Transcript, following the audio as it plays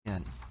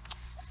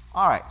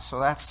All right, so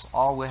that's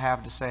all we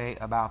have to say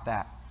about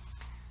that.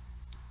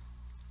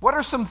 What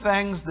are some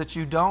things that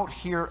you don't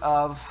hear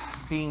of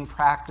being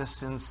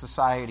practiced in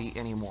society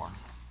anymore?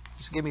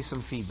 Just give me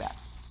some feedback.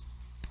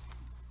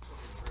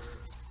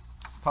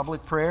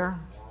 Public prayer,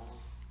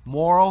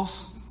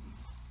 morals.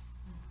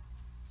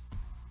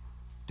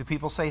 Do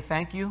people say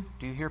thank you?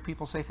 Do you hear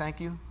people say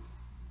thank you?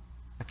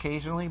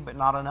 Occasionally, but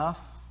not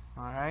enough.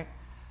 All right.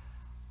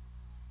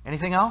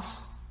 Anything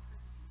else?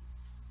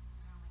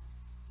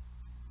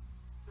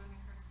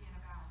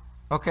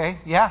 Okay,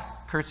 yeah,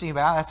 curtsy and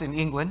bow. That's in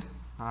England.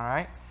 All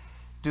right.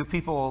 Do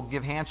people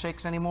give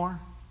handshakes anymore?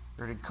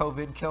 Or did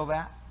COVID kill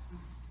that?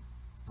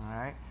 All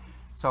right.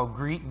 So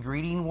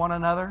greeting one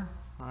another.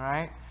 All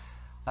right.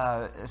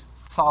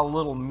 Saw a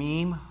little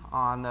meme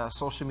on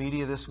social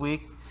media this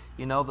week.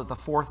 You know that the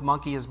fourth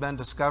monkey has been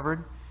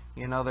discovered.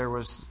 You know, there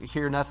was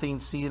hear nothing,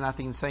 see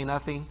nothing, say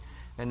nothing.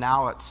 And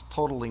now it's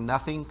totally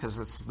nothing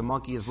because the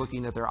monkey is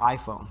looking at their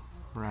iPhone.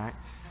 Right.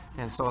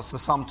 And so it's the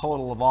sum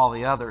total of all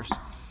the others.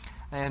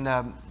 And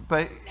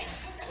but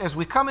as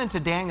we come into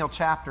Daniel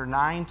chapter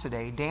 9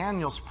 today,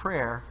 Daniel's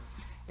prayer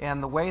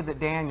and the way that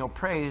Daniel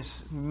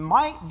prays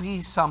might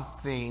be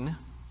something.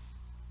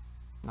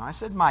 Now I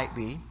said might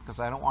be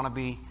because I don't want to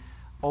be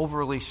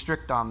overly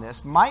strict on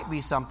this. Might be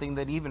something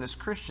that even as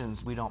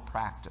Christians we don't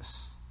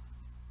practice.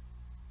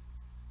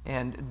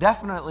 And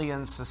definitely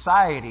in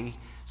society,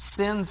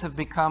 sins have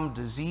become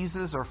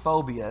diseases or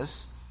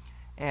phobias,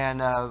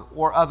 and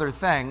or other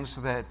things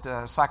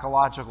that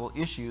psychological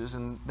issues,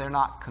 and they're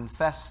not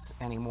confessed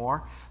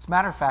anymore. As a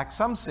matter of fact,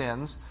 some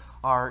sins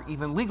are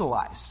even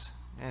legalized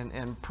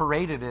and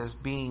paraded as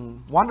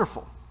being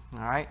wonderful. All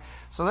right,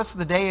 so that's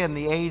the day and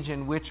the age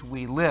in which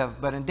we live.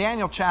 But in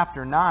Daniel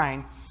chapter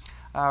 9,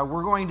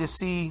 we're going to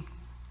see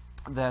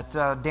that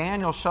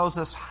Daniel shows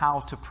us how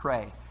to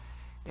pray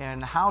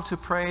and how to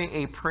pray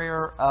a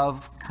prayer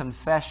of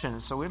confession.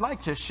 So we'd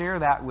like to share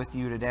that with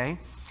you today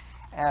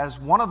as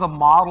one of the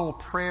model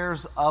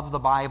prayers of the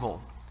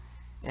Bible.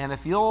 And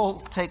if you'll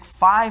take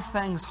 5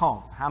 things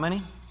home, how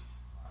many?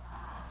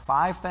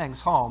 5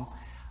 things home,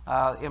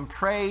 and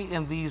pray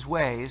in these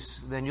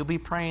ways, then you'll be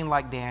praying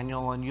like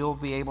Daniel, and you'll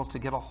be able to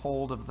get a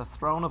hold of the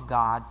throne of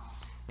God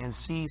and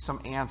see some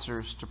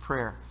answers to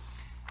prayer.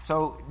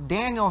 So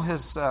Daniel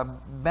has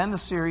been the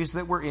series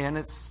that we're in.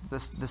 It's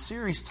the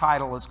series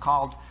title is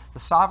called "The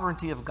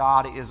Sovereignty of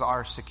God is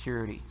Our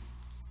Security."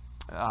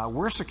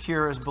 We're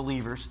secure as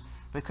believers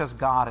because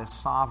God is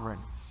sovereign.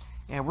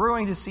 And we're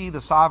going to see the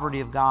sovereignty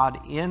of God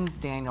in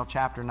Daniel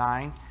chapter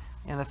 9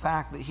 and the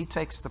fact that he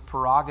takes the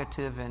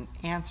prerogative in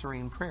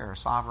answering prayer.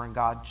 Sovereign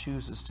God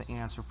chooses to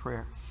answer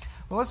prayer.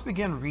 Well, let's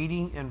begin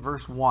reading in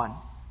verse 1.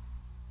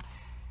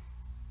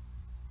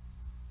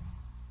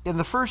 In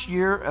the first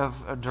year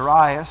of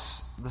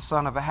Darius, the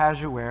son of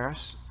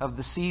Ahasuerus, of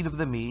the seed of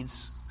the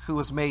Medes, who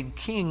was made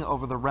king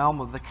over the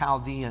realm of the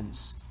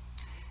Chaldeans,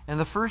 in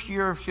the first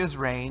year of his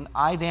reign,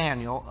 I,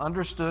 Daniel,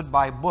 understood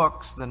by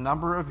books the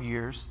number of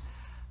years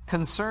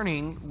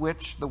concerning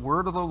which the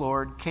word of the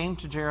Lord came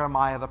to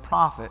Jeremiah the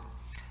prophet,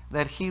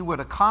 that he would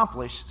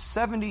accomplish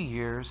 70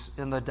 years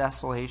in the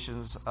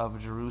desolations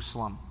of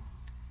Jerusalem.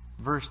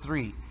 Verse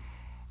 3,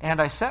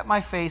 And I set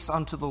my face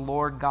unto the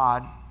Lord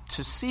God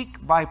to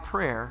seek by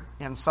prayer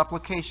and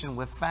supplication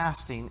with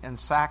fasting and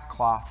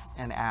sackcloth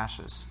and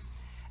ashes.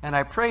 And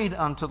I prayed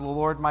unto the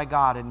Lord my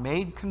God and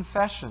made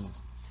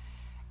confessions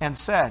and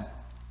said,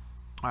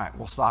 all right,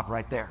 we'll stop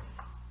right there.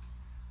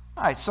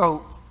 All right,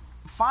 so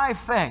 5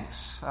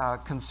 things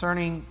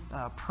concerning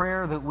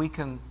prayer that we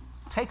can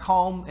take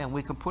home and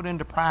we can put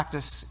into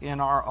practice in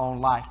our own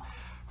life.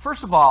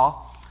 First of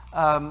all,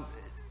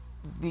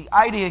 the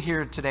idea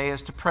here today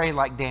is to pray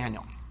like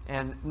Daniel.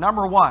 And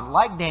number 1,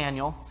 like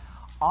Daniel,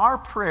 our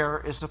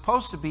prayer is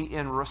supposed to be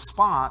in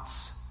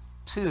response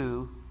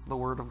to the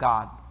Word of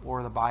God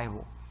or the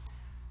Bible.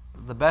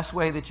 The best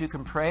way that you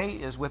can pray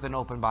is with an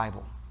open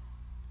Bible.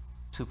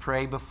 To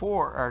pray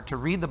before, or to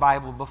read the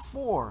Bible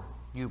before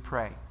you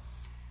pray.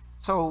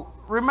 So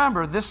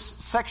remember, this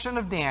section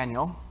of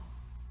Daniel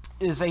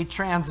is a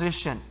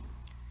transition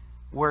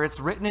where it's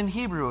written in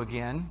Hebrew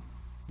again.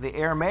 The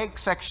Aramaic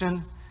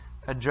section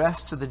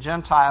addressed to the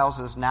Gentiles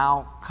has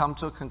now come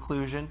to a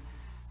conclusion.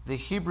 The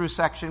Hebrew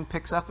section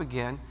picks up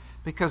again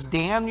because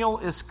Daniel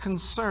is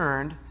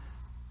concerned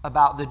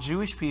about the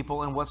Jewish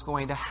people and what's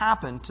going to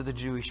happen to the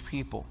Jewish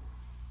people.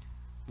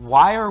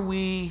 Why are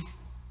we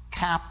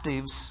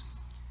captives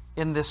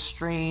in this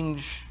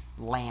strange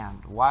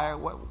land?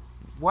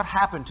 What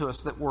happened to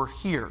us that we're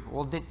here?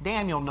 Well,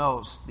 Daniel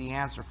knows the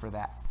answer for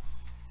that.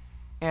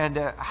 And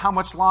how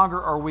much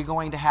longer are we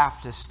going to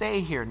have to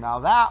stay here? Now,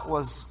 that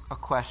was a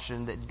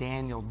question that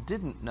Daniel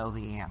didn't know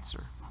the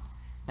answer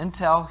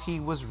until he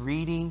was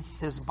reading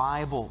his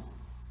Bible.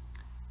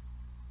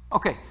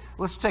 Okay,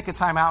 let's take a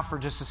time out for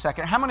just a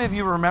second. How many of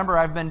you remember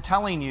I've been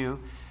telling you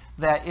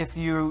that if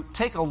you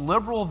take a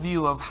liberal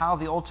view of how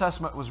the Old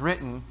Testament was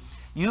written,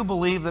 you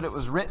believe that it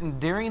was written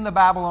during the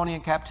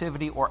Babylonian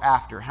captivity or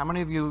after? How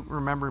many of you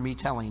remember me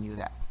telling you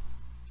that?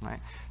 Right.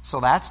 So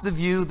that's the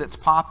view that's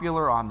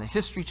popular on the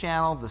History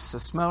Channel, the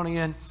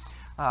Smithsonian,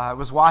 I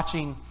was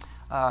watching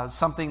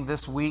something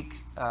this week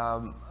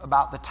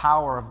about the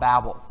Tower of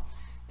Babel,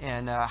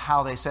 and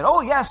how they said,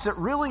 oh yes, it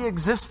really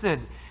existed.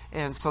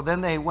 And so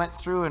then they went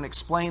through and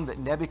explained that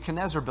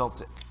Nebuchadnezzar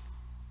built it.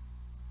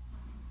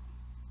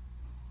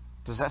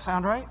 Does that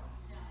sound right?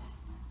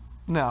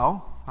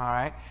 No. All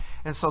right.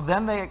 And so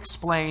then they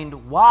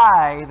explained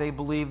why they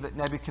believed that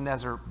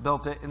Nebuchadnezzar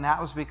built it, and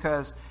that was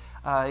because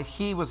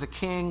he was a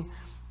king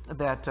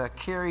that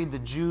carried the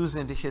Jews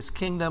into his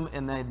kingdom,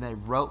 and then they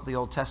wrote the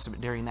Old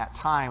Testament during that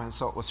time, and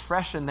so it was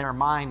fresh in their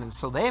mind, and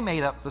so they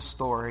made up the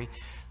story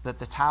that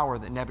the tower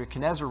that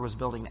Nebuchadnezzar was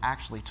building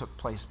actually took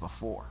place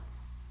before.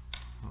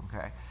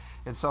 Okay,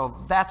 and so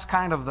that's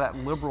kind of that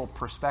liberal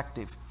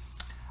perspective.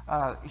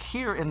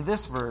 Here in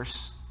this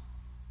verse,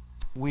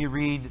 we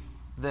read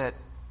that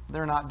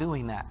they're not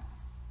doing that.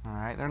 All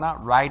right, they're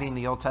not writing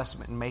the Old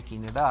Testament and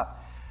making it up.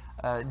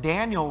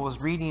 Daniel was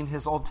reading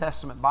his Old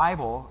Testament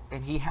Bible,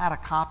 and he had a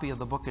copy of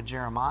the book of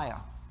Jeremiah.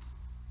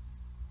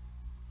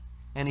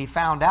 And he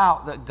found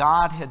out that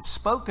God had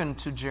spoken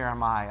to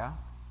Jeremiah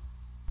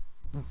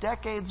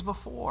decades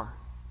before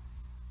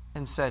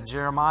and said,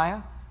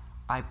 Jeremiah,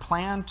 I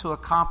plan to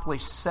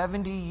accomplish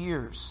 70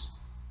 years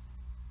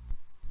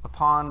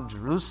upon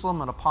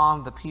Jerusalem and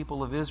upon the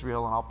people of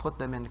Israel, and I'll put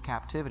them into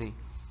captivity.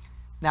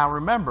 Now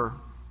remember,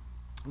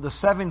 the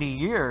 70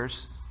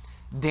 years,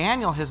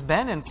 Daniel has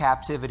been in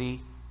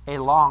captivity a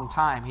long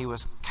time. He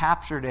was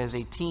captured as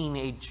a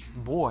teenage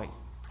boy,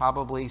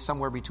 probably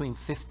somewhere between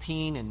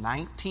 15 and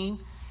 19.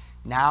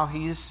 Now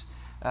he's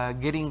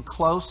getting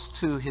close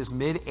to his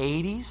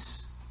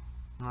mid-80s.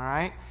 All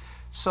right?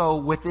 So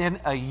within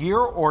a year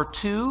or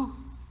two,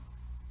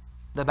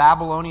 the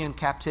Babylonian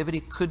captivity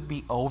could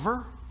be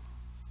over.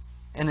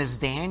 And as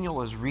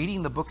Daniel is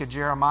reading the book of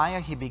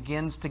Jeremiah, he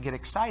begins to get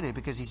excited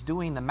because he's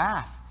doing the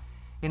math.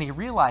 And he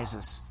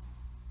realizes,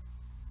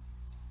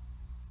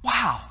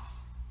 wow,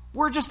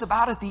 we're just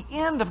about at the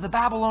end of the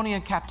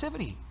Babylonian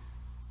captivity.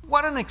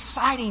 What an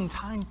exciting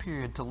time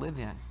period to live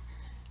in.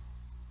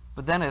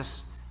 But then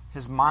his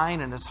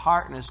mind and his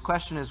heart and his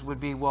question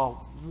would be,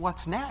 well,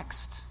 what's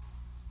next?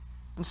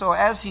 And so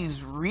as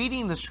he's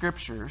reading the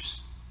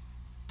scriptures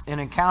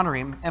and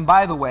encountering, and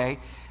by the way,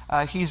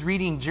 he's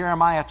reading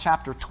Jeremiah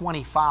chapter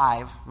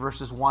 25,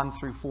 verses 1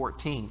 through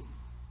 14.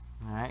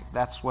 All right,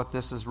 that's what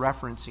this is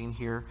referencing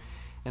here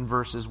in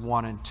verses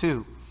 1 and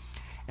 2.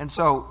 And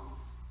so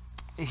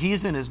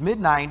he's in his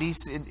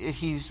mid-90s.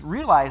 He's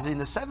realizing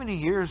the 70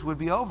 years would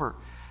be over.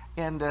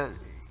 And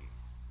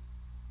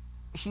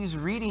he's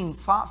reading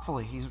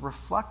thoughtfully. He's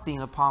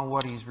reflecting upon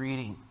what he's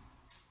reading.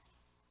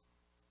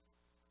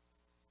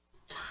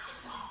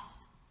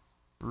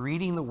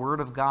 Reading the Word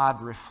of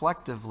God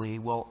reflectively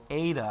will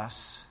aid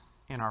us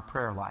in our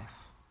prayer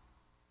life,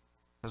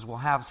 because we'll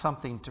have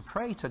something to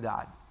pray to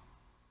God,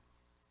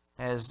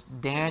 as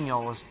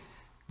Daniel is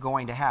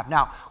going to have.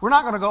 Now, we're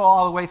not going to go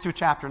all the way through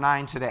chapter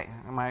 9 today.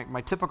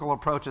 My typical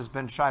approach has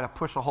been to try to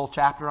push a whole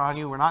chapter on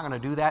you. We're not going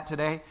to do that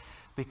today,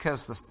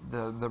 because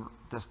the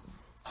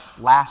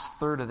last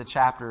third of the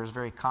chapter is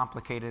very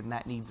complicated, and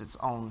that needs its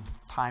own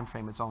time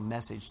frame, its own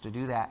message to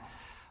do that.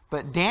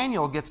 But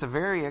Daniel gets a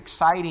very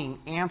exciting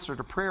answer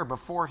to prayer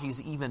before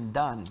he's even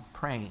done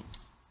praying.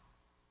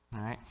 All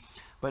right?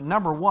 But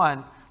number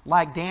one,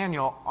 like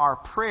Daniel, our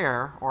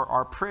prayer or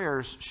our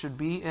prayers should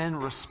be in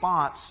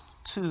response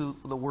to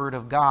the Word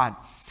of God.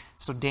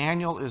 So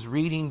Daniel is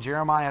reading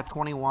Jeremiah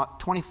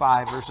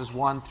 25, verses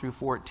 1 through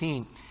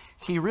 14.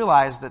 He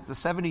realized that the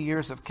 70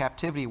 years of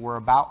captivity were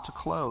about to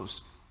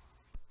close.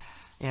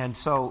 And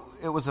so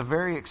it was a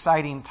very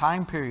exciting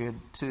time period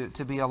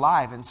to be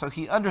alive. And so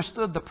he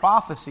understood the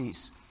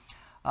prophecies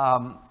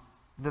that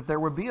there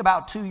would be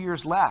about 2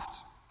 years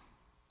left.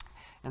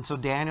 And so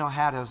Daniel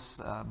had his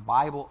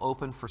Bible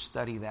open for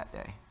study that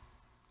day.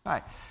 All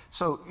right.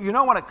 So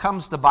when it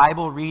comes to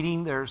Bible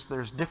reading, there's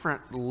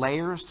different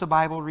layers to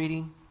Bible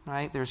reading,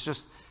 right? There's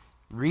just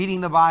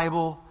reading the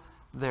Bible,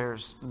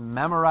 there's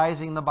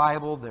memorizing the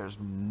Bible, there's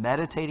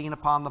meditating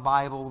upon the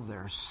Bible,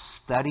 there's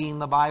studying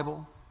the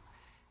Bible.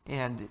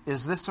 And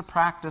is this a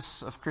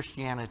practice of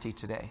Christianity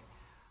today?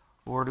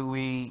 Or do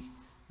we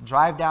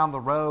drive down the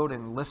road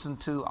and listen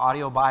to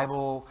audio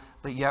Bible,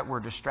 but yet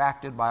we're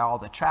distracted by all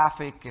the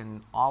traffic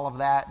and all of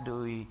that?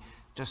 Do we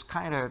just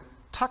kind of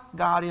tuck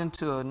God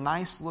into a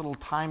nice little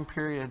time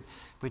period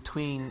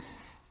between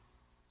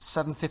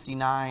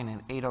 7:59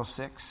 and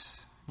 8:06?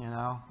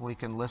 We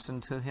can listen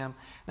to Him.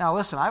 Now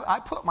listen, I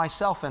put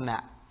myself in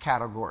that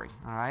category,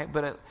 all right?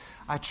 But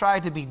I try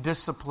to be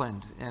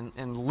disciplined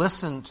and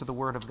listen to the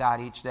Word of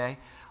God each day,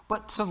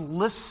 but to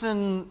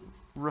listen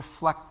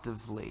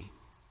reflectively,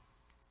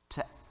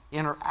 to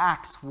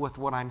interact with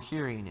what I'm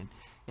hearing.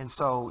 And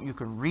so you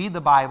can read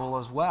the Bible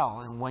as well,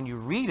 and when you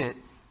read it,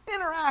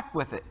 interact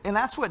with it. And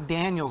that's what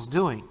Daniel's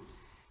doing.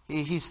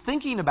 He's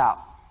thinking about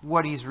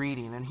what he's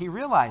reading, and he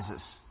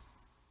realizes,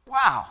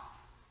 wow,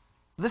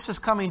 this is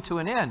coming to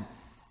an end.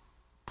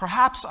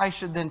 Perhaps I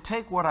should then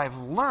take what I've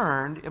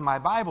learned in my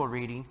Bible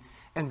reading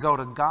and go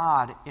to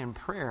God in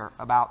prayer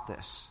about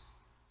this.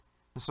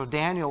 And so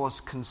Daniel is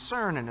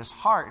concerned in his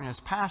heart and his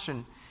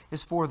passion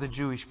is for the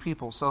Jewish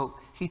people. So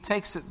he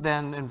takes it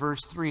then in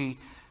verse 3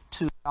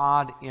 to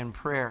God in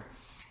prayer.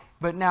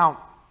 But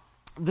now,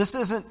 this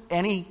isn't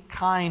any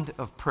kind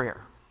of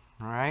prayer,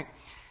 all right?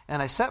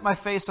 And I set my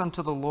face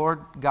unto the Lord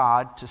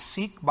God to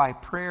seek by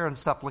prayer and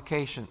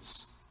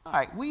supplications. All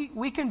right,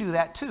 we can do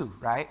that too,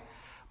 right?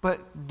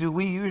 But do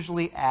we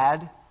usually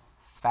add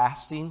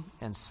fasting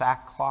and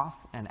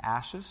sackcloth and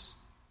ashes?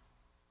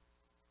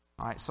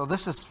 All right, so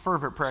this is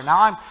fervent prayer.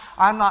 Now,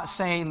 I'm not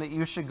saying that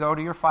you should go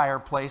to your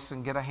fireplace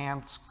and get a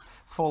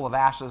handful of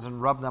ashes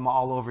and rub them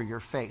all over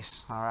your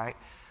face, all right?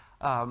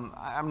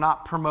 I'm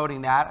not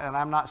promoting that, and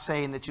I'm not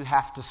saying that you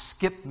have to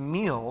skip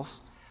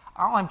meals.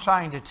 All I'm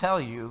trying to tell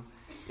you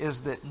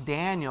is that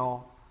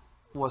Daniel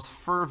was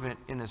fervent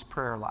in his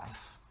prayer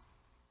life.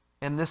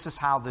 And this is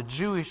how the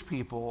Jewish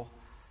people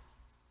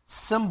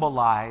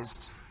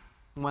symbolized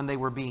when they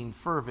were being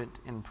fervent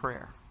in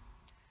prayer.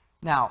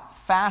 Now,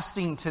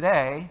 fasting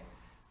today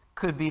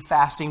could be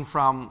fasting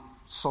from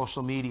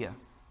social media,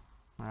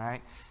 all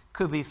right?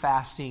 Could be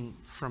fasting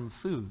from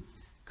food.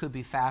 Could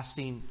be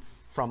fasting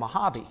from a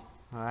hobby,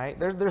 all right?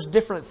 There's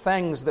different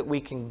things that we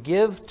can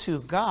give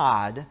to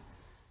God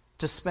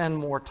to spend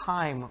more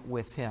time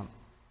with Him.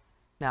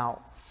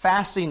 Now,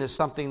 fasting is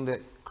something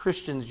that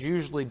Christians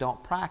usually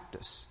don't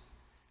practice.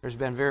 There's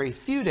been very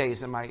few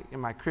days in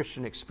my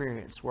Christian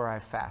experience where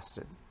I've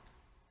fasted.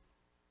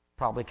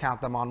 Probably count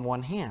them on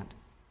one hand.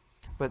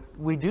 But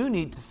we do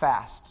need to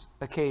fast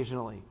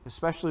occasionally,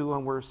 especially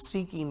when we're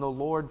seeking the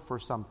Lord for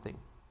something.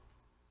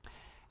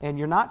 And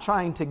you're not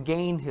trying to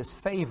gain His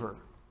favor.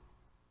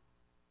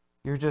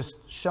 You're just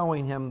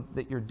showing Him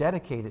that you're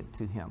dedicated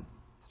to Him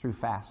through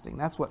fasting.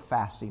 That's what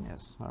fasting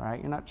is, all right?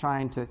 You're not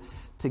trying to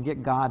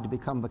get God to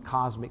become the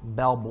cosmic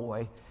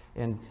bellboy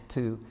and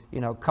to,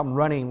 come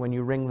running when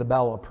you ring the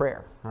bell of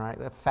prayer, all right?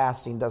 That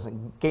fasting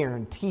doesn't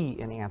guarantee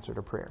an answer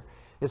to prayer.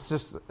 It's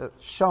just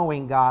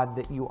showing God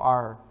that you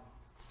are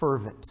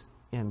fervent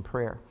in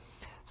prayer.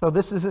 So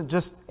this isn't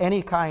just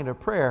any kind of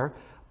prayer,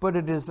 but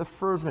it is a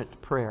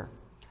fervent prayer.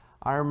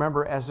 I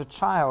remember as a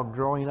child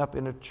growing up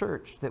in a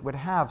church that would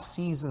have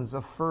seasons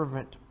of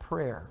fervent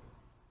prayer.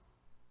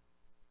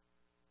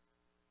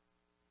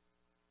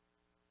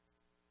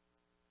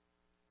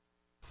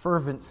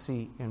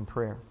 Fervency in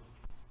prayer.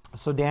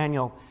 So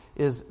Daniel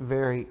is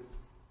very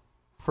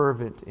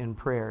fervent in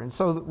prayer. And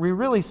so we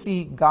really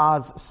see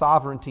God's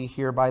sovereignty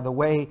here by the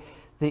way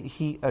that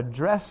he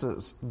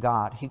addresses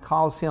God. He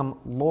calls him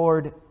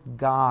Lord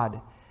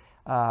God.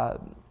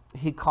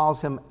 He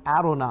calls him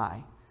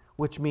Adonai,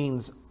 which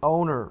means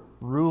owner,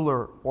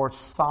 ruler, or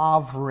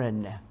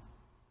sovereign.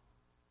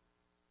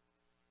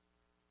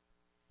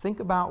 Think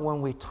about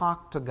when we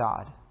talk to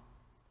God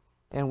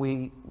and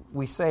we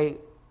say,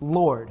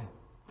 Lord,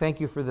 thank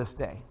you for this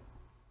day.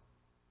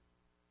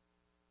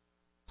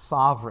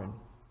 Sovereign,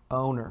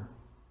 owner,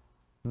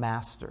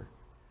 master.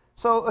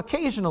 So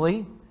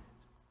occasionally,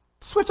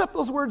 switch up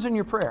those words in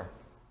your prayer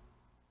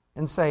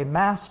and say,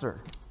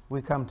 Master,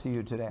 we come to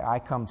you today. I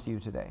come to you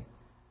today.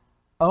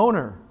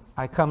 Owner,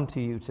 I come to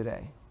you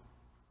today.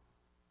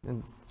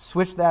 And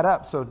switch that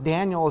up. So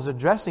Daniel is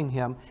addressing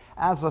him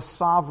as a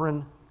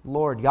sovereign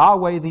Lord.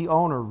 Yahweh the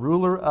owner,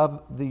 ruler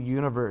of the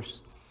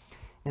universe.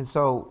 And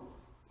so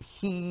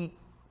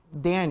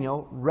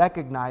Daniel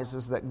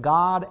recognizes that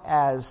God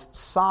as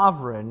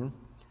sovereign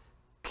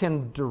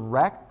can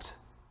direct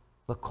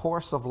the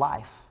course of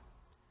life,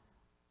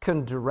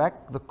 can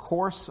direct the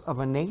course of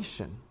a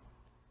nation,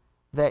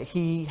 that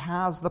he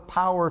has the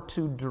power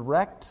to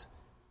direct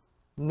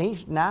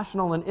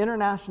national and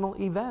international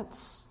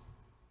events.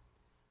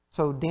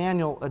 So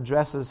Daniel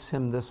addresses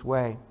him this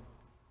way.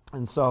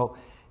 And so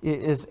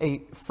it is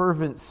a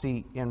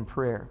fervency in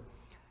prayer.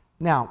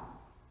 Now,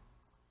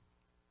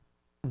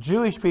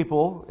 Jewish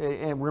people,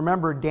 and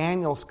remember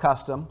Daniel's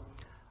custom,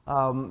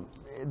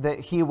 that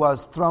he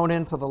was thrown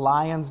into the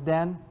lion's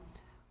den,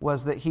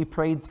 was that he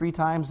prayed 3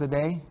 times a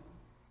day.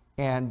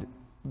 And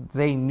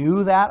they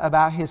knew that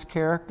about his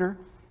character.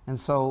 And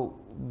so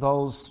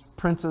those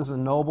princes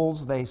and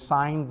nobles, they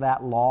signed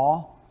that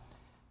law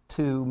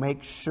to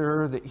make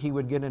sure that he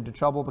would get into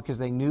trouble because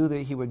they knew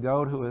that he would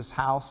go to his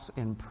house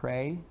and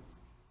pray.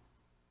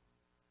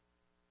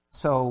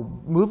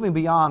 So moving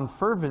beyond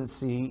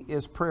fervency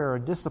is prayer a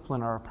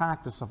discipline or a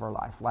practice of our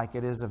life, like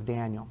it is of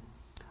Daniel.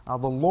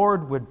 The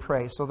Lord would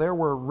pray. So there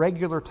were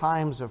regular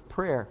times of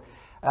prayer.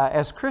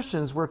 As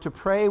Christians, we're to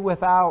pray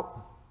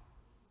without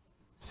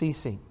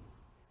ceasing.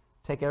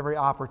 Take every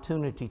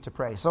opportunity to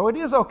pray. So it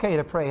is okay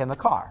to pray in the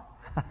car,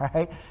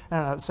 right?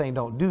 I'm not saying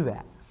don't do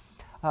that.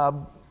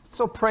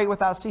 So pray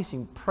without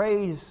ceasing.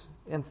 Praise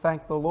and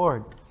thank the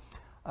Lord.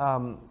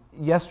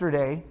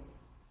 Yesterday,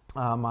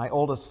 my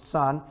oldest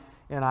son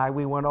and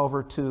we went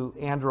over to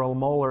Andrew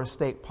Moeller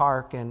State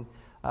Park, and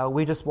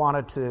we just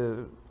wanted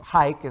to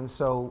hike, and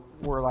so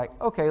we're like,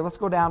 okay, let's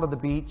go down to the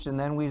beach, and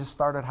then we just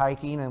started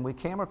hiking, and we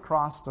came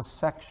across a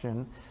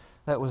section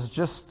that was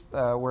just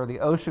where the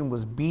ocean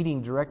was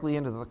beating directly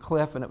into the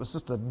cliff, and it was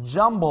just a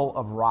jumble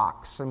of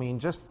rocks. I mean,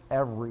 just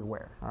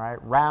everywhere, all right?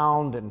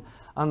 Round and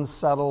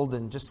unsettled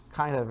and just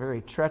kind of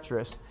very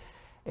treacherous.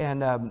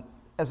 And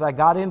as I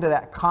got into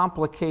that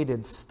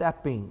complicated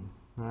stepping,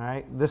 all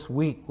right, this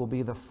week will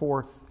be the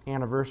 4th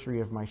anniversary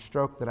of my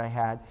stroke that I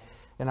had.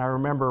 And I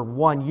remember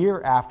 1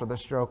 year after the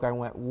stroke, I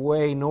went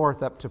way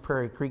north up to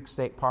Prairie Creek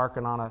State Park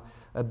and on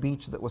a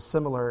beach that was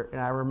similar.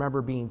 And I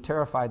remember being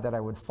terrified that I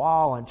would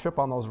fall and trip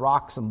on those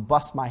rocks and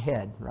bust my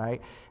head,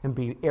 right, and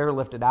be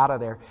airlifted out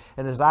of there.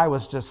 And as I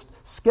was just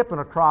skipping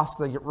across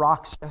the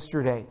rocks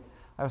yesterday,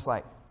 I was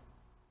like,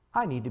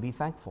 I need to be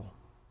thankful.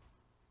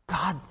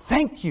 God,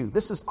 thank you.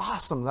 This is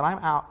awesome that I'm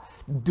out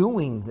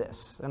doing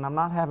this and I'm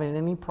not having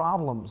any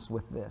problems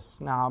with this.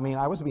 Now, I mean,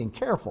 I was being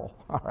careful,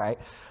 all right?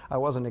 I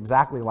wasn't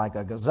exactly like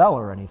a gazelle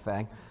or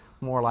anything,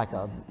 more like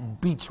a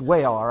beach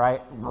whale, all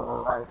right,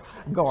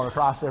 going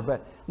across there.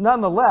 But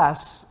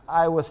nonetheless,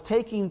 I was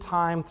taking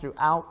time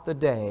throughout the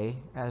day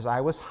as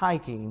I was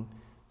hiking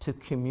to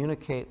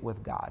communicate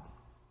with God,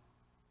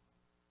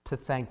 to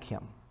thank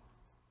Him,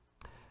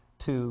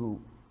 to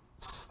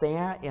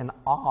stand in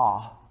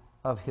awe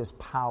of His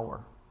power.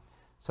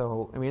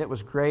 So, I mean, it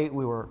was great.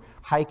 We were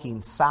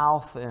hiking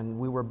south and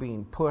we were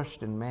being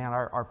pushed, and man,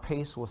 our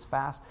pace was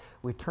fast.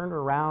 We turned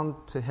around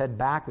to head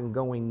back and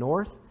going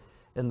north,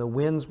 and the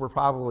winds were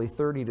probably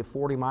 30 to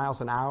 40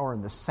 miles an hour,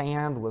 and the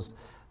sand was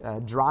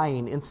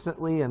drying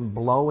instantly and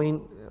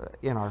blowing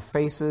in our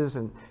faces,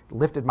 and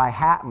lifted my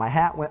hat, and my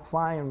hat went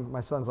flying.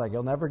 My son's like,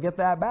 "You'll never get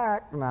that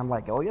back." And I'm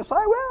like, "Oh, yes,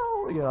 I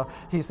will." You know,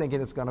 he's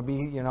thinking it's going to be,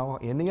 you know,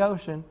 in the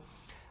ocean.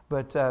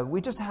 But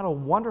we just had a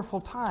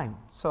wonderful time.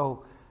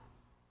 So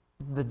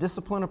the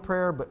discipline of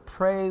prayer, but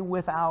pray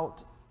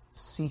without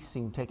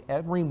ceasing. Take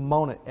every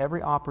moment,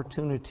 every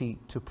opportunity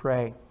to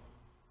pray.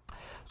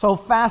 So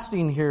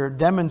fasting here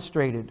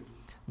demonstrated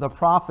the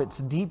prophet's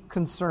deep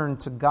concern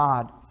to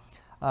God,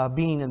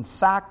 being in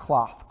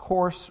sackcloth,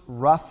 coarse,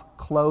 rough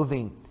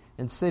clothing,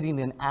 and sitting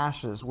in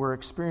ashes were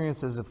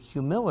experiences of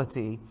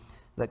humility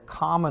that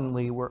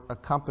commonly were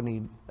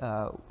accompanied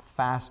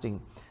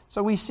fasting.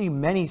 So we see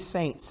many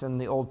saints in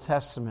the Old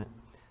Testament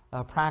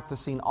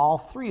practicing all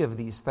three of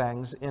these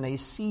things in a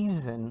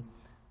season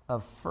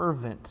of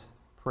fervent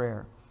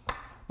prayer.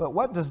 But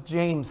what does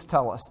James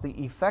tell us? The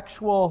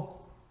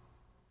effectual,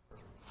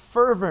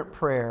 fervent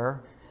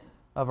prayer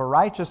of a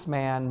righteous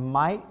man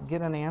might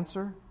get an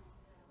answer.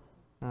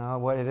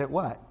 What?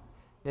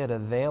 It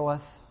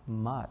availeth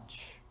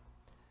much.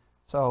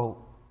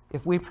 So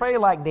if we pray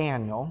like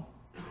Daniel,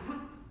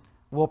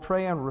 we'll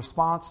pray in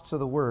response to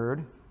the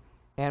word,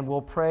 and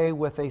we'll pray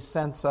with a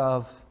sense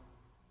of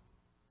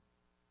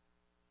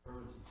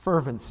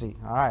fervency.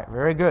 All right,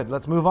 very good.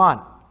 Let's move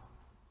on.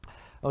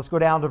 Let's go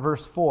down to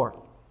verse 4.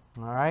 All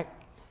right.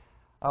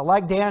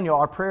 Like Daniel,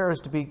 our prayer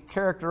is to be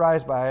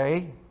characterized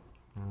by,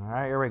 all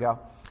right, here we go,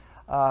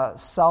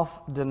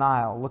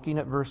 self-denial. Looking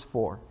at verse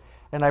 4.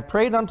 And I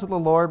prayed unto the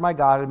Lord my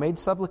God and made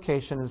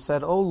supplication and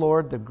said, O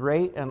Lord, the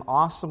great and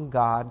awesome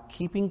God,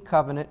 keeping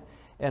covenant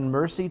and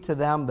mercy to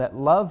them that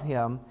love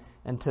Him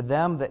and to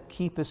them that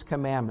keep His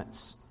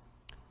commandments.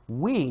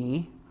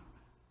 We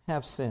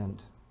have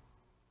sinned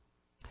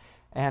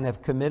and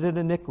have committed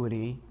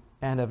iniquity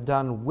and have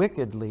done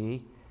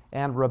wickedly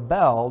and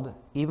rebelled,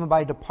 even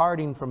by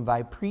departing from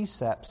Thy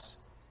precepts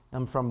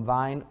and from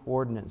Thine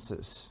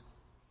ordinances.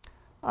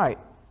 All right.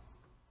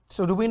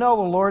 So do we know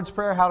the Lord's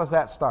Prayer? How does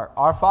that start?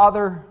 Our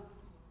Father,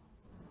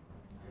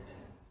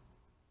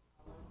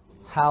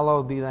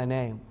 hallowed be Thy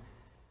name.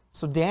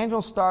 So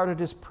Daniel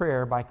started his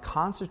prayer by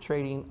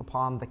concentrating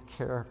upon the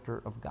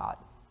character of God.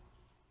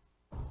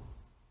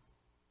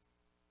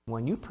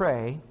 When you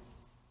pray,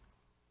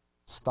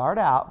 start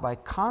out by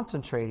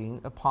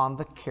concentrating upon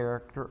the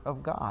character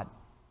of God.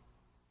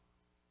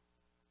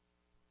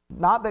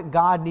 Not that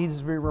God needs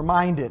to be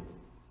reminded,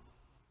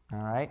 all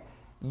right?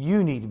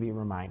 You need to be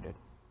reminded.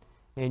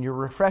 And you're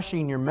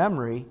refreshing your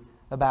memory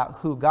about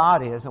who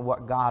God is and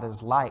what God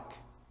is like.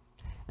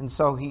 And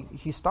so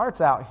he starts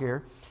out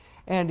here,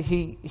 and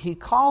he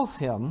calls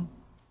Him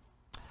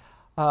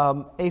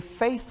a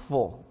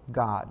faithful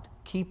God,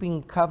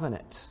 keeping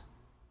covenant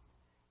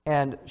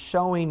and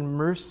showing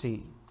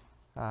mercy,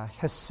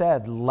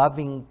 hesed,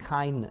 loving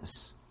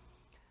kindness,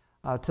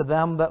 to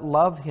them that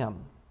love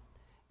Him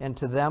and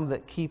to them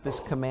that keep His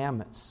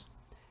commandments.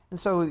 And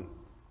so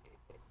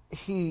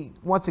he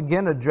once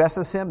again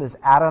addresses Him as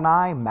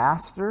Adonai,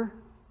 Master,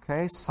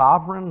 okay,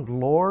 Sovereign,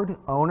 Lord,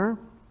 Owner.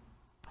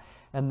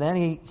 And then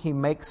he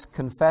makes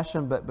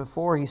confession, but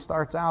before he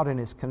starts out in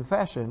his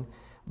confession,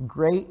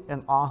 great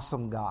and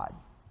awesome God.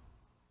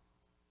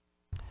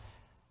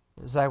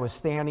 As I was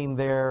standing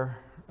there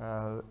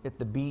at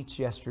the beach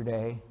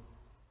yesterday,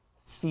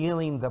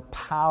 feeling the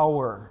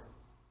power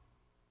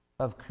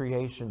of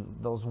creation,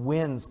 those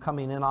winds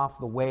coming in off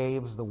the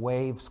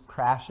waves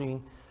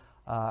crashing,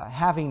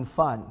 having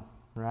fun,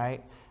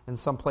 right? In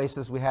some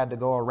places we had to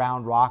go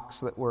around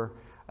rocks that were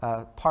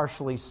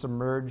partially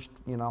submerged,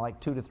 like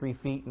 2 to 3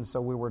 feet, and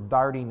so we were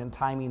darting and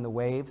timing the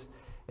waves,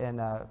 and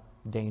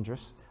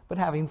dangerous, but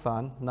having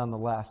fun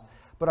nonetheless.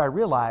 But I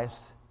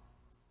realized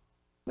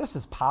this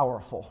is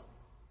powerful.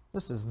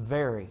 This is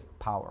very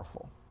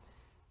powerful.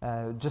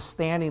 Just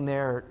standing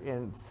there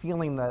and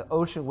feeling the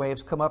ocean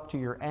waves come up to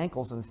your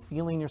ankles and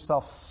feeling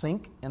yourself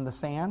sink in the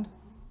sand.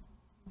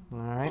 All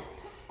right?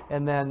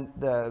 And then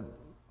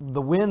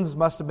the winds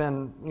must have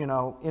been,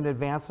 in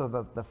advance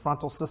of the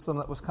frontal system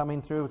that was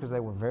coming through, because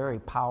they were very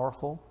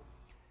powerful.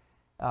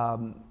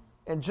 And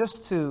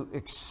just to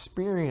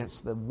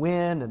experience the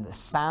wind and the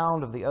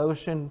sound of the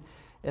ocean.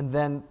 And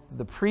then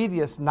the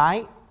previous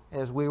night,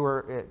 as we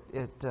were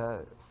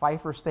at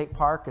Pfeiffer State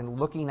Park and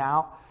looking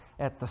out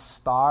at the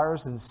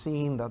stars and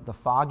seeing the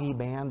foggy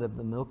band of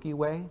the Milky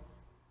Way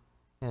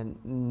and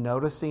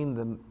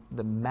noticing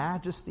the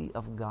majesty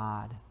of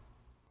God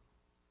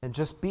and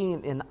just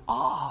being in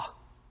awe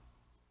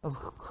of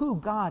who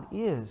God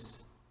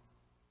is.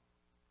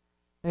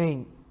 I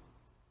mean,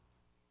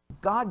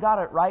 God got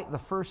it right the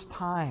first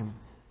time.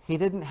 He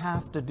didn't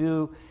have to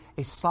do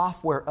a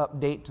software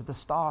update to the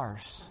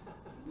stars.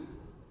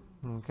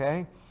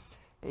 Okay?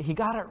 He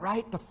got it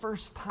right the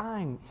first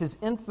time. His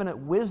infinite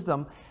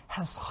wisdom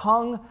has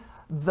hung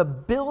the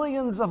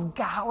billions of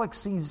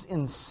galaxies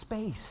in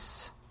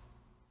space.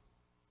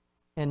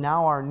 And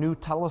now our new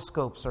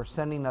telescopes are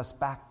sending us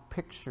back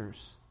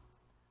pictures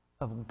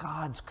of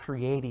God's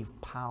creative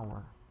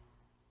power.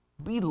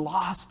 Be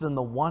lost in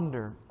the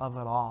wonder of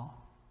it all.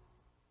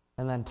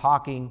 And then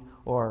talking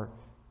or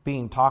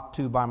being talked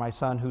to by my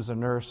son, who's a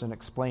nurse, and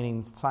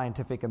explaining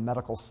scientific and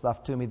medical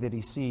stuff to me that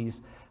he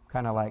sees,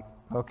 kind of like,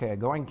 okay,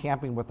 going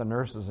camping with a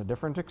nurse is a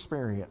different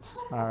experience,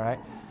 all right?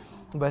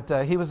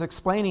 But he was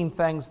explaining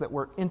things that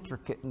were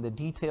intricate in the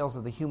details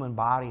of the human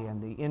body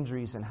and the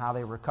injuries and how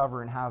they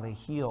recover and how they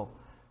heal.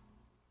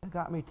 It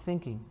got me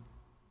thinking,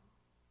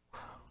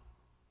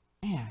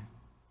 man,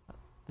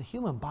 the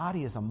human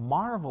body is a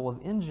marvel of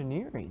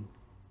engineering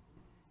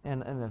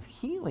and of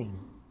healing.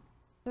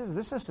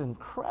 This is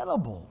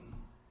incredible.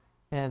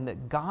 And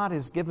that God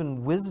has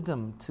given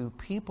wisdom to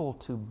people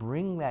to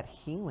bring that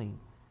healing.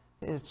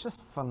 It's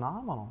just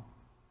phenomenal.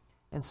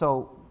 And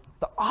so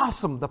the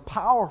awesome, the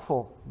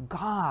powerful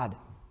God,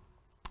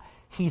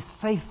 He's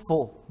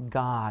faithful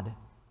God.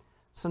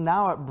 So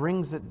now it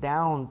brings it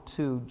down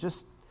to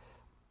just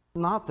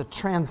not the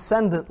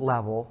transcendent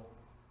level,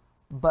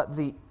 but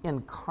the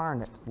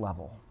incarnate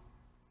level.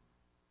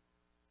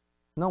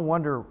 No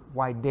wonder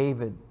why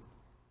David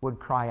would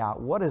cry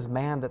out, "What is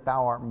man that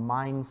thou art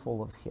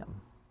mindful of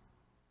him?"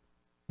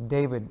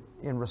 David,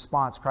 in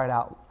response, cried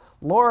out,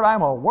 "Lord,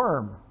 I'm a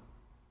worm."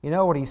 You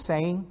know what he's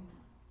saying?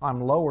 I'm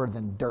lower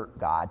than dirt,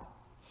 God.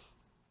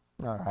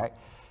 All right.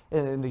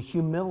 And the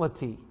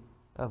humility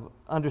of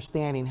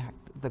understanding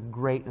the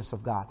greatness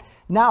of God.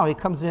 Now he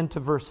comes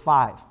into verse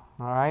 5.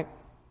 All right.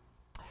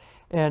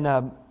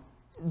 And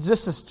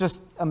this is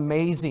just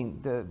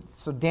amazing.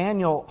 So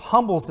Daniel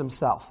humbles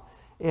himself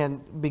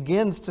and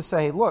begins to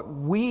say, look,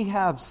 we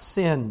have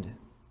sinned.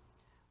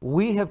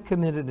 We have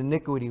committed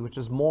iniquity, which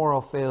is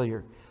moral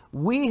failure.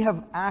 We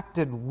have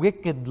acted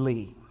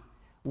wickedly.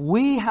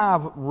 We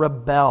have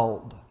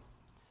rebelled.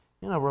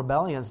 You know,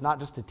 rebellion is not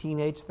just a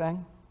teenage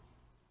thing.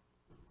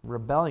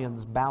 Rebellion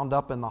is bound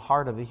up in the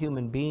heart of a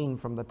human being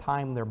from the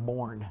time they're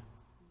born.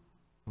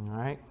 All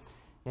right?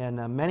 And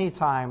many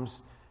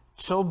times,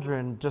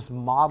 children just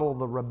model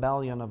the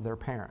rebellion of their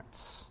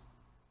parents.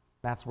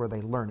 That's where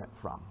they learn it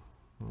from.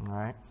 All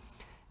right?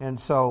 And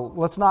so,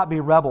 let's not be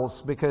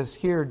rebels, because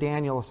here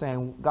Daniel is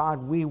saying,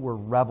 God, we were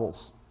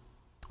rebels.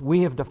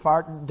 We have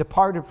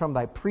departed from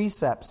thy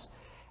precepts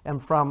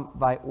and from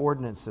thy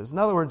ordinances. In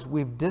other words,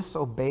 we've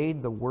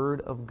disobeyed the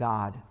word of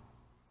God.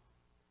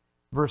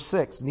 Verse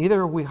 6,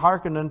 neither have we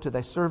hearkened unto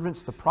thy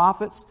servants the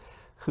prophets,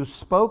 who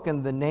spoke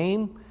in the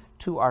name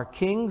to our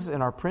kings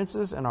and our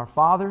princes and our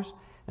fathers,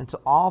 and to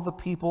all the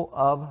people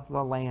of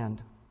the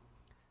land.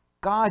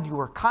 God, you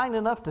were kind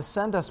enough to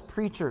send us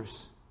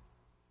preachers,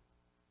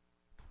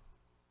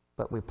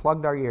 but we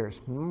plugged our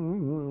ears.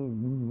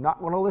 Not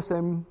going to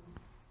listen.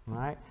 All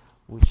right?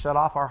 We shut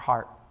off our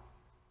heart.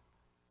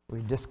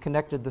 We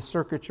disconnected the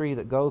circuitry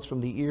that goes from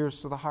the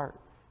ears to the heart.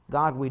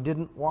 God, we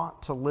didn't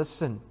want to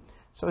listen.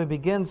 So he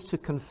begins to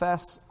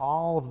confess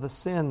all of the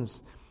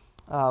sins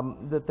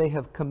that they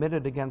have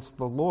committed against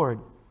the Lord.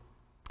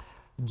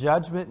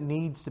 Judgment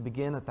needs to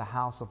begin at the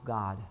house of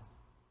God.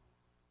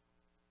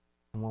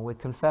 And when we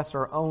confess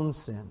our own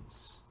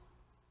sins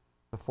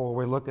before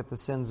we look at the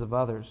sins of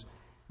others.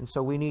 And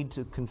so we need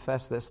to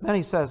confess this. Then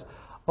he says,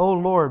 O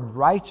Lord,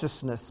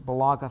 righteousness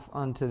belongeth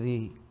unto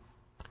thee.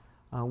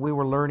 We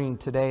were learning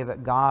today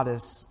that God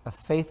is a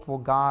faithful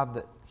God,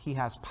 that he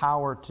has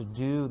power to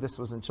do, this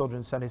was in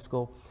Children's Sunday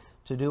School,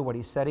 to do what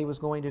he said he was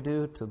going to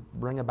do, to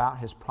bring about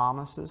his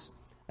promises.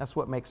 That's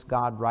what makes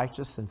God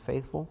righteous and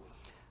faithful.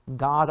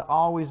 God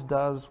always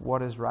does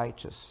what is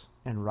righteous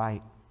and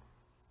right.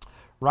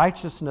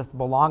 Righteousness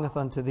belongeth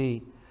unto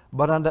thee,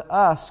 but unto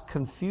us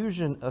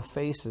confusion of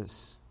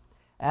faces,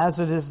 as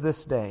it is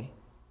this day.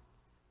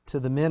 To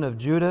the men of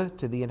Judah,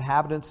 to the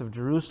inhabitants of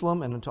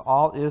Jerusalem, and unto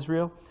all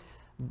Israel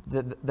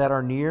that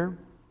are near,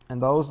 and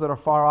those that are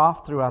far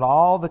off, throughout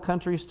all the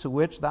countries to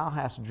which thou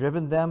hast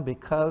driven them,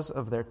 because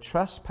of their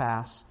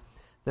trespass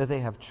that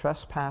they have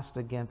trespassed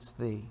against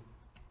thee.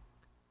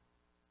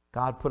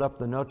 God put up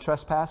the no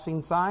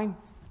trespassing sign.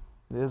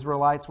 The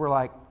Israelites were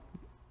like,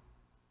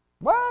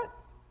 what?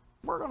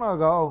 We're going to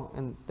go.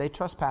 And they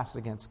trespassed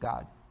against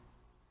God.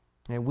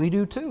 And we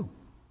do too.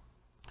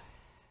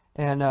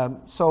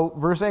 And so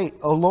verse 8,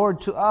 O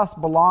Lord, to us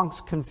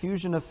belongs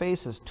confusion of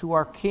faces, to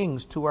our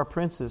kings, to our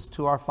princes,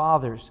 to our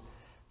fathers,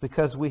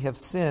 because we have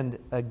sinned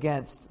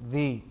against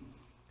thee.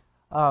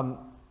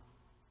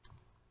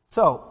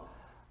 So,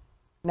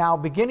 now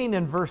beginning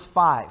in verse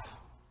 5,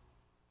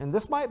 and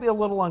this might be a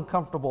little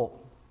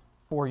uncomfortable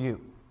for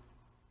you.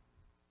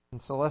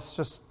 And so let's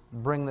just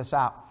bring this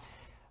out.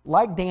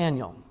 Like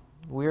Daniel,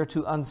 we are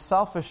to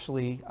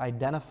unselfishly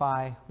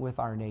identify with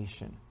our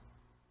nation.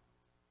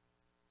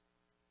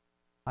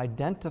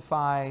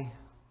 Identify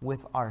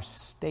with our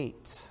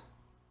state.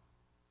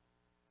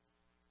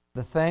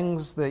 The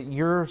things that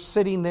you're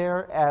sitting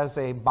there as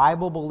a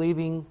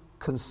Bible-believing,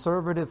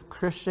 conservative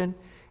Christian,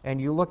 and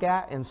you look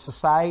at in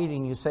society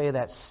and you say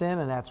that's sin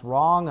and that's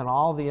wrong and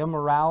all the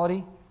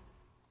immorality,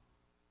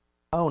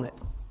 own it.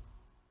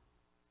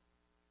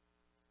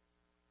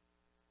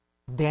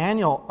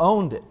 Daniel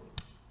owned it.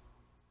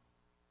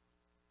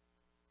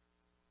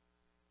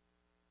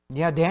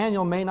 Yeah,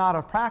 Daniel may not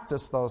have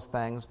practiced those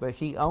things, but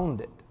he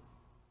owned it.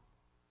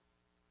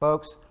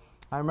 Folks,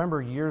 I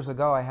remember years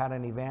ago I had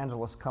an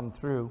evangelist come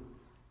through,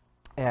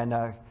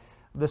 and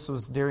this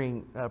was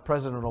during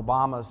President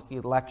Obama's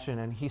election,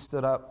 and he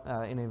stood up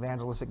in an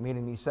evangelistic meeting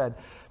and he said,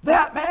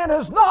 "That man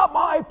is not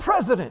my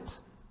president."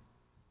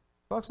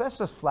 Folks, that's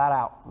just flat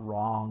out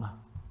wrong.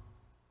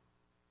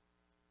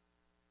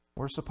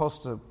 We're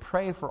supposed to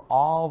pray for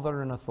all that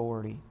are in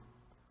authority.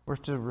 We're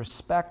to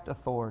respect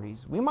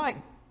authorities. We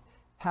might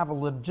have a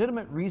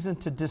legitimate reason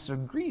to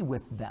disagree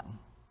with them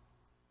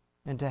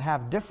and to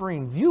have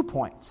differing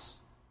viewpoints.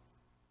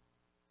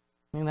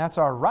 I mean, that's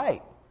our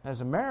right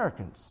as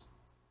Americans.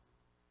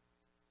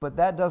 But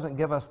that doesn't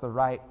give us the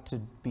right to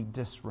be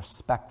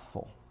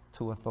disrespectful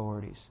to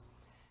authorities.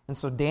 And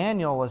so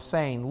Daniel is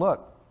saying,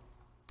 look,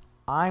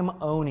 I'm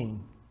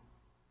owning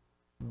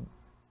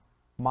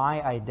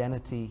my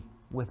identity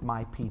with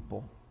my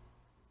people.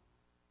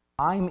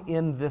 I'm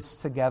in this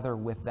together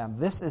with them.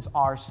 This is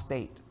our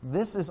state.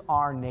 This is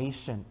our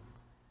nation.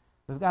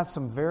 We've got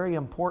some very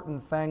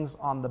important things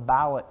on the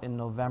ballot in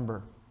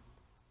November.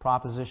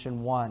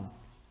 Proposition 1,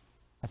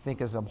 I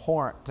think, is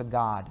abhorrent to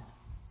God,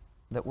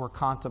 that we're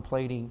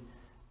contemplating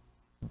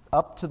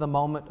up to the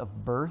moment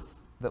of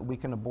birth that we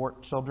can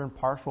abort children,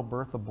 partial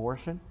birth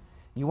abortion.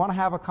 You want to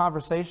have a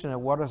conversation at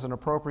what is an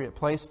appropriate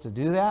place to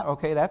do that?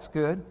 Okay, that's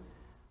good.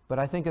 But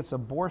I think it's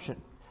abortion.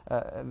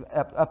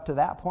 Up to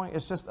that point,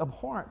 it's just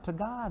abhorrent to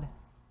God.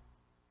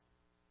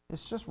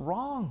 It's just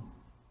wrong.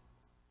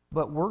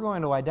 But we're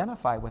going to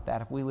identify with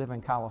that if we live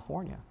in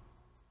California.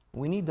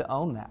 We need to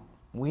own that.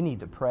 We need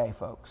to pray,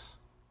 folks.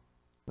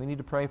 We need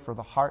to pray for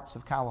the hearts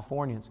of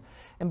Californians.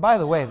 And by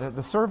the way,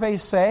 the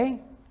surveys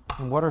say,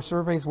 and what are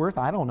surveys worth?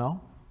 I don't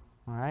know.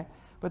 All right?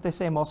 But they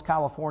say most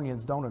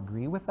Californians don't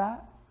agree with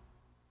that.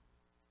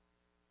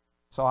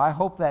 So I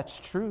hope that's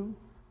true.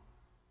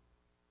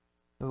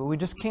 We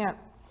just can't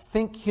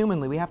think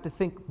humanly. We have to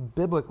think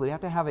biblically. We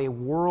have to have a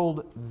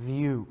world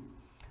view.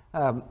 It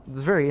was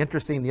very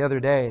interesting the other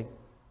day.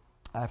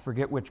 I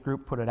forget which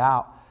group put it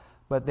out,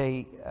 but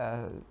they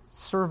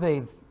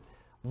surveyed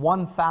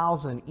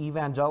 1,000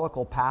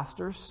 evangelical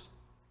pastors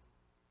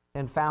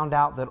and found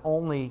out that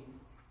only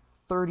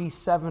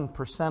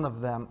 37%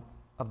 of them,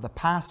 of the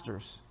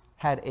pastors,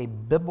 had a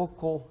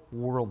biblical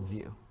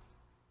worldview.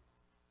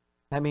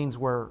 That means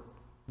where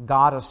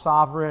God is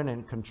sovereign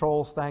and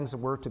controls things,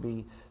 and we're to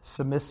be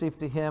submissive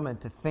to Him and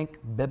to think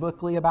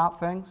biblically about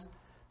things.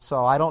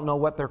 So I don't know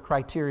what their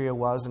criteria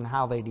was and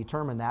how they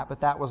determined that, but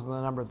that was the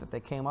number that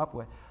they came up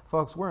with.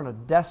 Folks, we're in a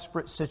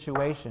desperate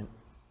situation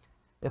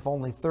if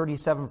only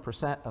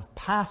 37% of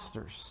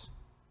pastors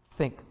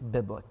think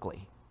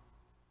biblically.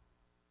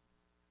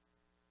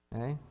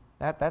 Okay?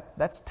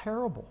 That's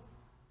terrible.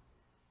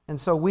 And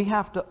so we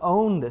have to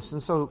own this.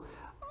 And so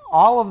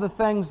all of the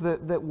things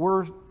that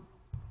we're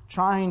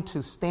trying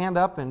to stand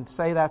up and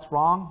say that's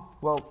wrong,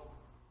 well,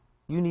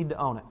 you need to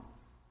own it.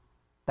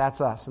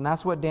 That's us. And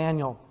that's what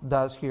Daniel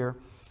does here,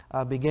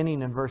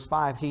 beginning in verse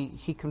 5.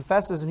 He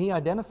confesses and he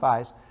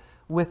identifies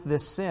with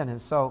this sin.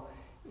 And so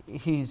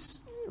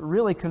he's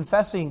really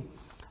confessing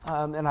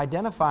and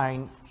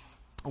identifying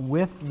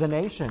with the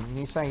nation. And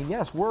he's saying,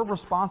 yes, we're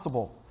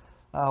responsible.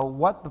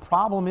 What the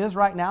problem is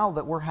right now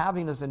that we're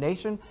having as a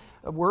nation,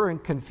 we're in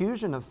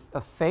confusion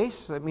of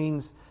face. It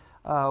means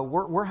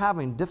we're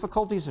having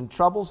difficulties and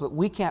troubles that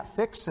we can't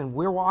fix, and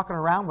we're walking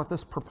around with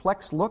this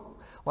perplexed look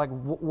like,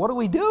 what do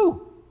we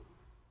do?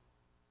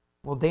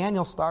 Well,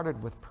 Daniel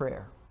started with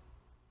prayer.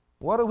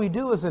 What do we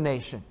do as a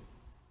nation?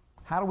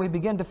 How do we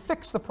begin to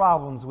fix the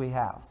problems we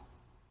have?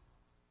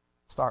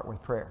 Start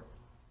with prayer.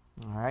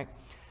 All right?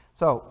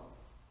 So,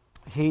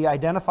 he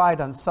identified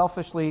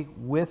unselfishly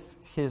with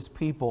his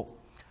people.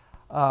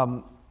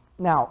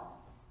 Now,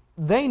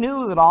 they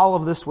knew that all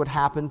of this would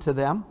happen to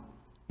them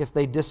if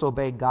they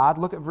disobeyed God.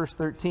 Look at verse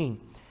 13.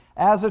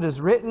 As it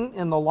is written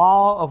in the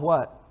law of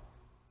what?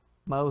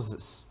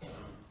 Moses.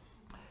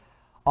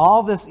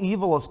 All this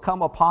evil has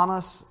come upon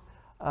us,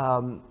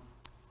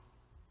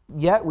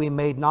 yet we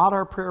made not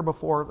our prayer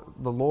before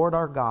the Lord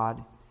our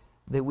God,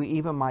 that we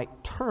even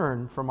might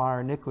turn from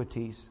our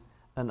iniquities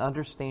and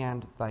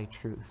understand thy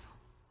truth.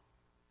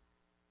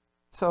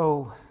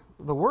 So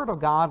the word of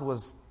God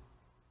was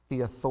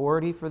the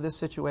authority for this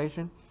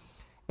situation.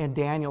 And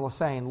Daniel is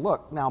saying,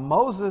 look, now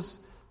Moses,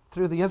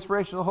 through the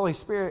inspiration of the Holy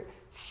Spirit,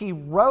 he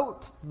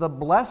wrote the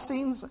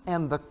blessings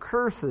and the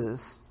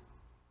curses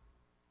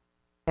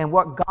and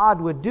what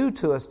God would do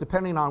to us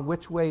depending on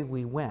which way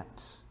we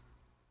went.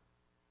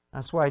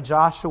 That's why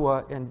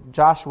Joshua in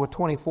Joshua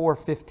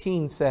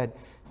 24:15 said,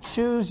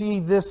 choose ye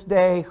this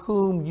day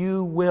whom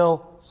you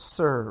will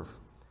serve,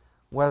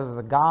 whether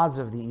the gods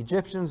of the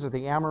Egyptians or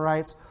the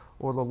Amorites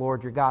or the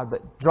Lord your God.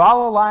 But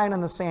draw a line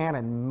in the sand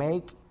and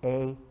make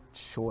a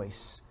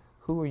choice.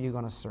 Who are you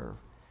going to serve?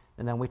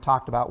 And then we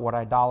talked about what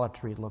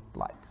idolatry looked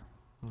like.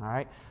 All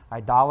right?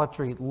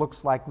 Idolatry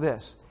looks like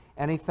this.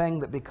 Anything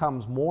that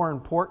becomes more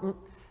important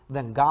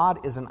than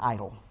God is an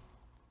idol.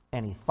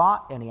 Any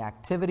thought, any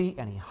activity,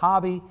 any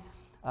hobby.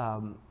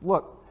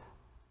 Look,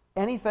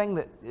 anything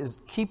that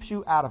keeps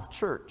you out of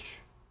church.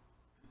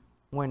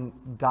 When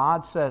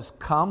God says,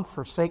 come,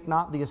 forsake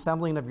not the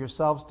assembling of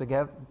yourselves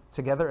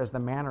together as the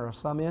manner of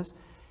some is,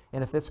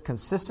 and if it's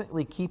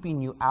consistently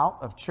keeping you out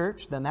of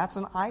church, then that's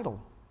an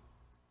idol.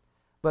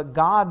 But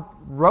God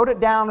wrote it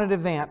down in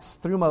advance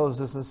through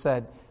Moses and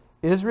said,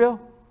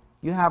 Israel,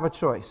 you have a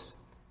choice.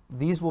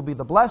 These will be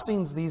the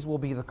blessings, these will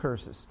be the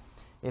curses.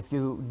 If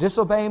you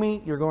disobey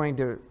me, you're going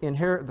to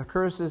inherit the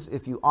curses.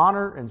 If you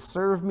honor and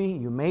serve me,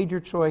 you made your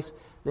choice,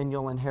 then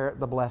you'll inherit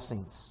the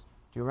blessings.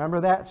 Do you remember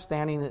that?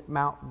 Standing at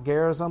Mount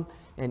Gerizim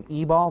and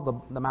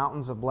Ebal, the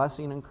mountains of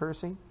blessing and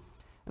cursing.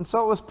 And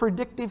so it was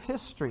predictive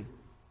history.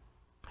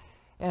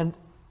 And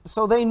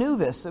so they knew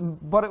this,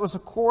 but it was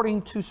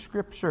according to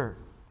Scripture.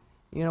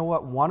 You know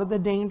what one of the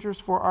dangers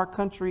for our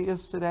country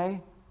is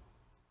today?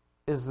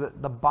 Is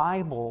that the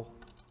Bible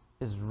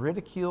is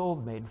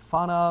ridiculed, made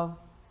fun of.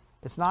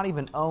 It's not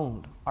even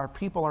owned. Our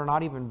people are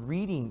not even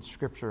reading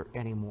Scripture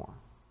anymore.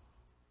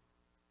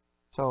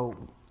 So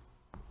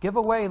give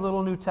away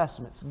little New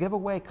Testaments. Give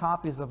away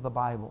copies of the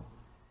Bible.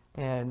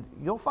 And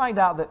you'll find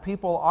out that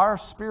people are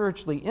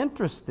spiritually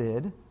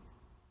interested,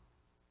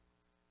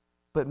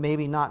 but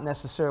maybe not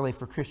necessarily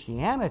for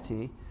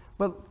Christianity,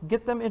 but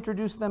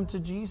introduce them to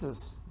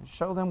Jesus.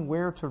 Show them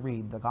where to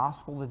read the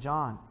Gospel of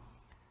John.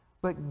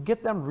 But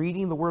get them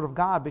reading the Word of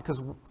God,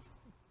 because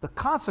the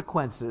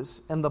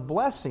consequences and the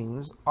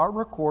blessings are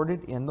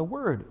recorded in the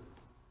Word.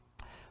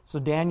 So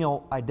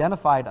Daniel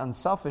identified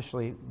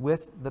unselfishly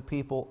with the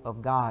people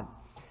of God.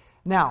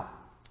 Now,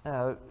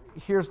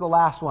 here's the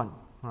last one,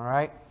 all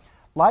right?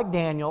 Like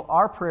Daniel,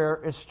 our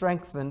prayer is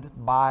strengthened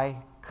by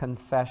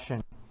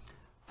confession.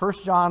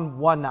 1 John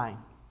 1:9.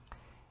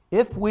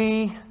 If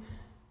we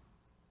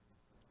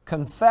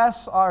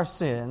confess our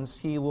sins,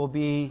 he will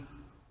be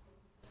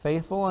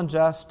faithful and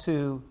just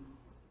to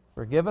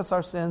forgive us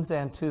our sins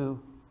and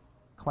to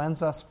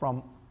cleanse us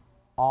from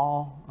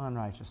all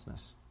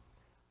unrighteousness.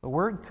 The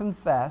word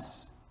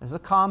confess is a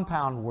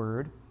compound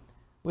word,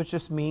 which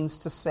just means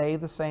to say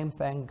the same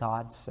thing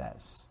God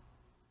says.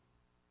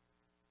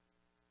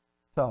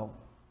 So,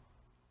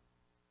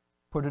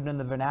 put it in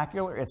the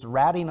vernacular, it's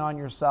ratting on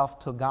yourself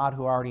to God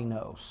who already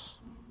knows.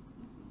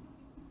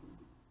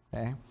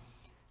 Okay?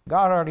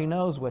 God already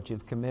knows what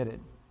you've committed.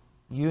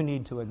 You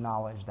need to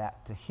acknowledge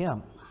that to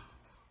Him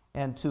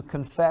and to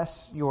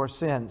confess your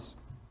sins.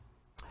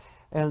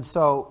 And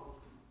so,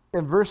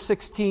 in verse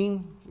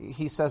 16,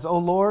 he says, O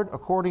Lord,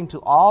 according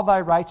to all thy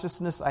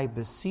righteousness I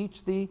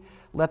beseech thee,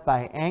 let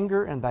thy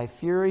anger and thy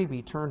fury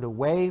be turned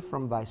away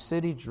from thy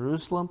city,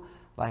 Jerusalem,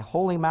 thy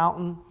holy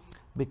mountain,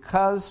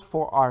 because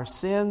for our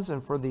sins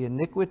and for the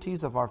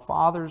iniquities of our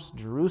fathers,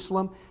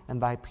 Jerusalem,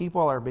 and thy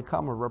people are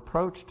become a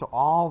reproach to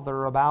all that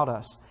are about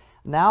us.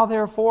 Now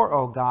therefore,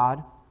 O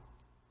God,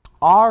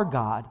 our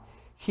God,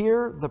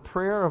 hear the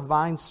prayer of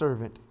thine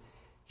servant,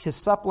 his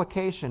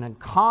supplication, and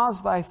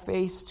cause thy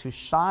face to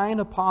shine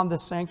upon the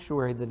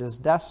sanctuary that is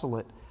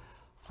desolate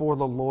for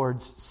the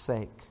Lord's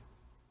sake.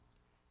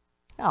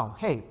 Now,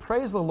 hey,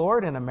 praise the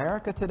Lord, in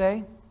America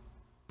today,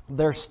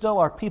 there still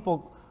are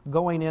people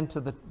going into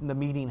the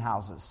meeting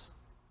houses.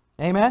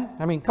 Amen?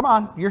 I mean, come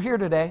on, you're here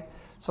today,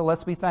 so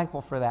let's be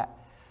thankful for that.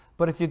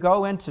 But if you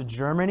go into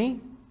Germany,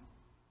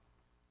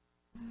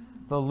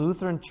 the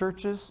Lutheran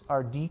churches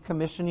are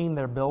decommissioning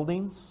their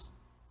buildings.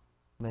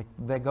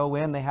 They go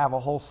in, they have a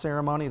whole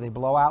ceremony, they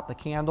blow out the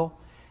candle,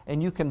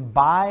 and you can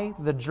buy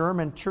the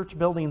German church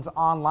buildings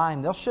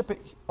online. They'll ship it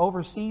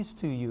overseas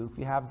to you if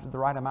you have the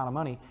right amount of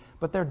money,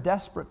 but they're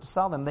desperate to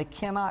sell them. They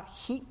cannot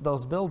heat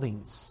those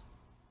buildings.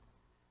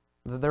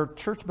 Their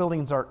church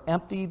buildings are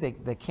empty.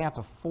 They can't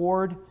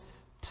afford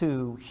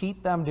to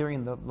heat them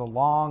during the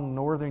long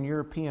northern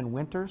European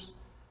winters.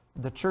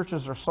 The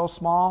churches are so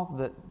small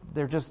that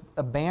they're just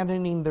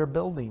abandoning their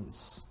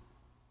buildings.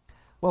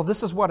 Well,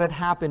 this is what had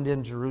happened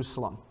in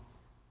Jerusalem.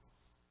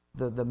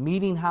 The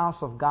meeting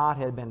house of God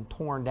had been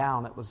torn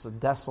down. It was a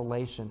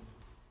desolation.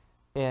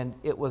 And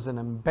it was an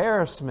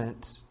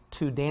embarrassment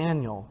to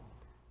Daniel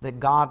that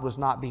God was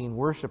not being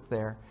worshiped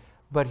there,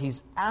 but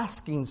he's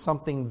asking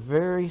something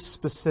very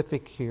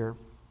specific here.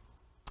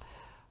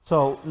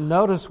 So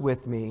notice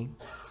with me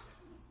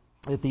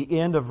at the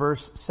end of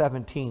verse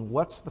 17,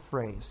 what's the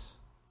phrase?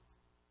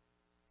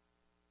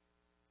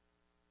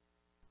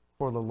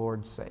 For the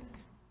Lord's sake.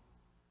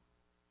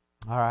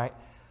 All right.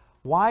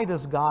 Why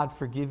does God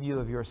forgive you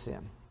of your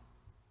sin?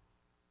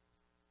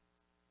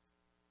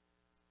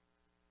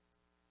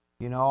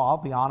 You know, I'll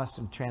be honest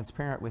and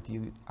transparent with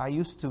you. I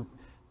used to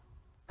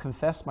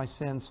confess my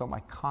sins so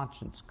my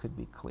conscience could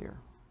be clear.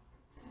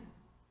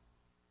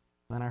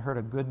 Then I heard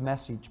a good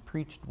message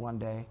preached one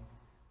day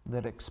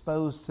that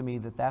exposed to me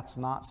that that's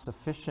not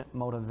sufficient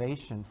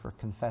motivation for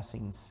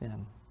confessing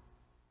sin.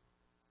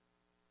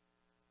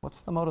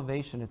 What's the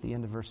motivation at the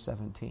end of verse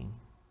 17?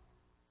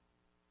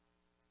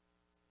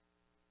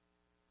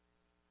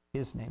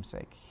 His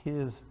namesake,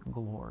 His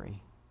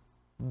glory.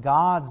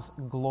 God's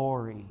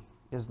glory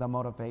is the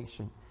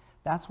motivation.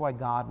 That's why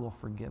God will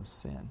forgive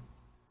sin.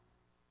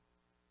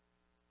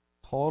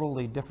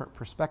 Totally different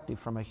perspective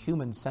from a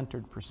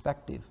human-centered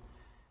perspective.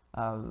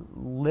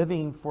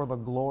 Living for the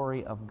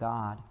glory of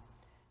God.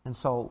 And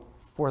so,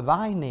 for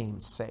thy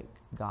name's sake,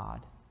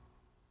 God,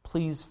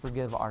 please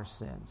forgive our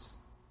sins.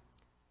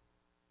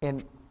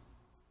 And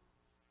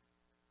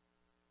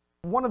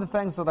one of the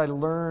things that I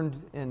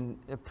learned in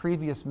a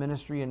previous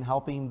ministry in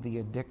helping the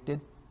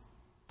addicted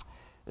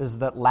is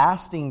that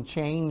lasting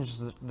change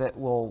that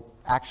will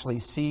actually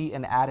see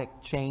an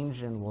addict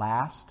change and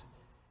last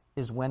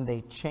is when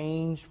they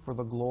change for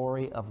the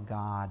glory of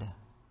God.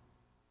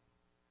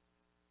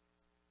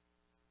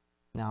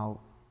 Now,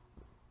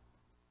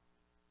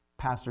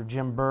 Pastor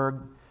Jim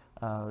Berg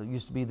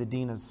used to be the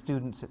Dean of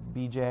Students at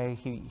BJ.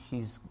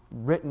 He's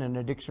written an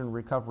addiction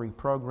recovery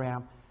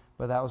program,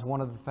 but that was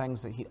one of the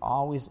things that he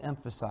always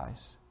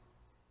emphasized.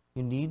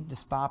 You need to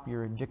stop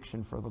your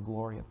addiction for the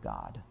glory of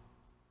God.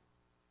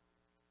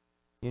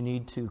 You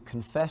need to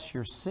confess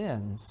your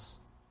sins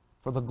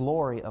for the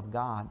glory of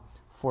God,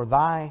 for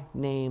thy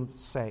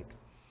name's sake.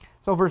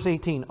 So verse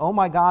 18, O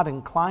my God,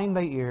 incline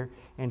thy ear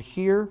and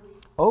hear,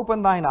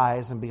 open thine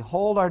eyes, and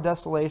behold our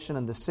desolation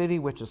in the city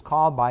which is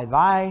called by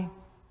thy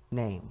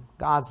name,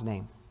 God's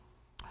name.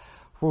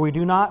 For we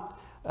do not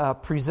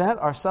present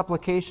our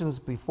supplications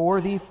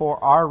before thee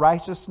for our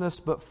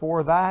righteousness, but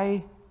for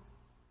thy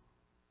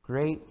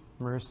great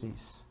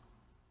mercies.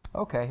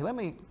 Okay, let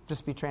me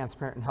just be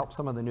transparent and help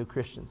some of the new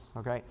Christians,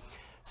 okay?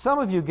 Some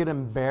of you get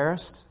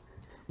embarrassed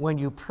when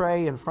you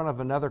pray in front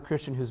of another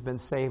Christian who's been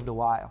saved a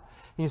while.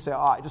 And you say,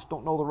 I just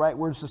don't know the right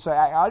words to say.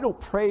 I don't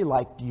pray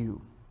like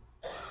you,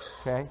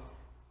 okay?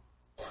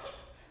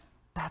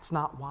 That's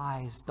not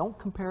wise. Don't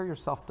compare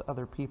yourself to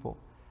other people.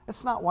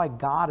 That's not why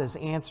God is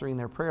answering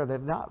their prayer.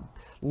 They've not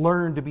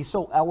learned to be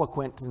so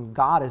eloquent, and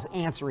God is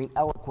answering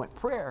eloquent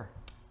prayer.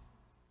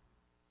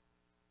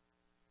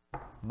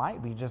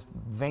 Might be just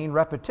vain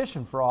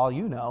repetition for all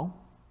you know.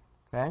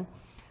 Okay?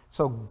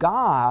 So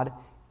God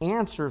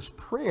answers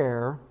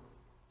prayer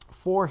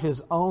for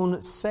His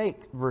own sake,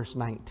 verse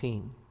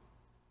 19.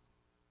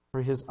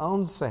 For His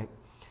own sake.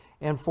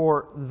 And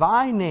for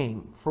thy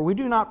name, for we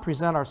do not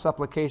present our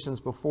supplications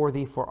before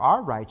thee for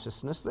our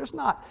righteousness. There's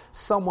not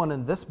someone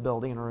in this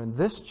building or in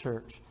this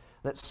church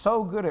that's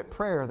so good at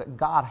prayer that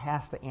God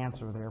has to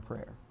answer their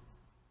prayer.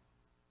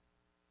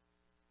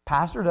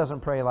 Pastor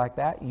doesn't pray like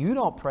that. You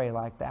don't pray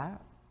like that.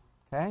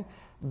 Okay?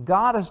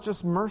 God is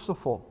just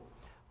merciful.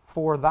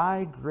 For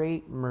thy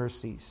great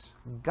mercies.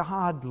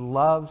 God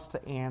loves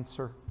to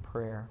answer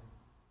prayer.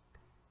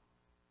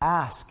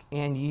 Ask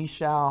and ye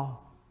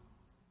shall.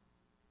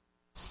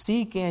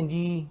 Seek and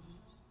ye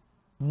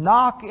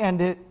knock,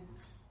 and it.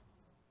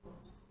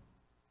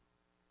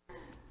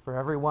 For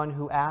everyone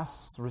who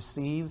asks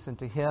receives, and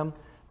to him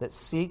that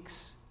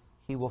seeks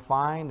he will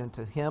find, and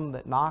to him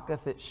that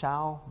knocketh it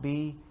shall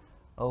be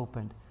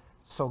opened.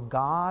 So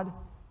God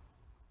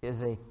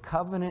is a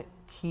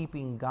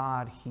covenant-keeping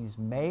God. He's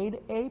made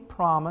a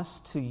promise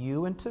to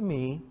you and to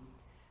me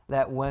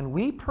that when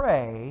we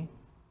pray,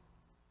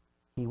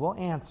 He will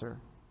answer.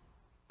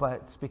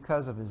 But it's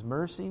because of His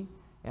mercy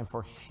and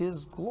for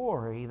His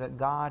glory that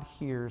God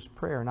hears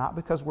prayer, not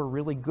because we're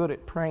really good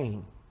at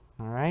praying.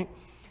 All right?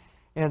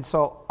 And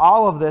so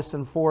all of this,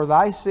 and for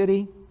thy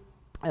city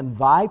and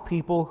thy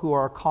people who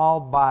are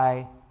called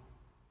by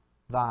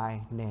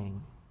thy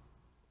name.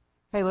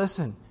 Hey,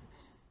 listen.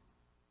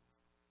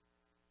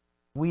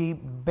 We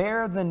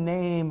bear the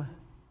name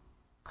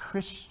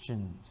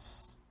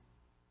Christians.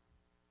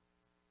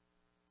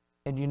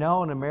 And you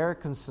know, in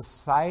American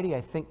society,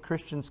 I think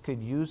Christians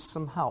could use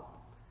some help,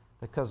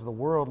 because the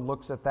world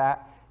looks at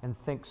that and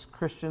thinks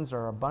Christians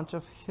are a bunch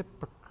of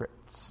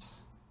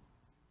hypocrites.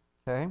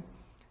 Okay?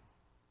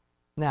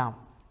 Now,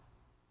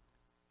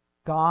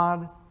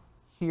 God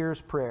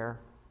hears prayer.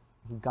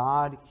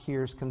 God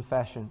hears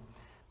confession.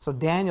 So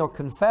Daniel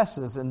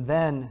confesses, and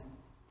then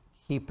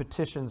he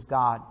petitions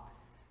God.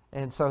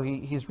 And so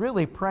he's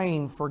really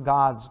praying for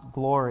God's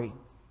glory,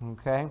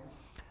 okay?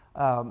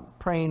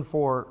 Praying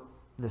for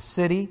the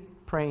city,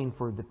 praying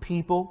for the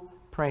people,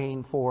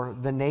 praying for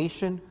the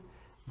nation,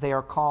 they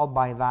are called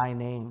by thy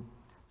name.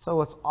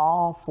 So it's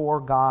all for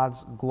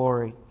God's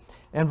glory.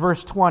 In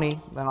verse 20,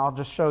 then I'll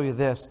just show you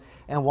this.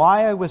 And while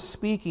I was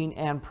speaking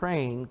and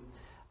praying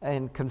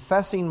and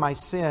confessing my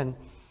sin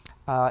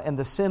and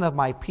the sin of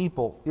my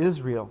people,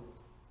 Israel,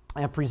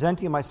 and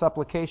presenting my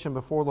supplication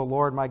before the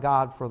Lord my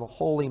God for the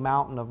holy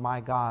mountain of my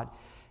God.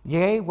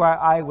 Yea, while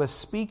I was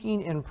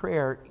speaking in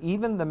prayer,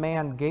 even the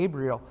man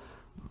Gabriel,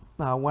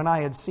 when I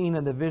had seen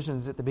in the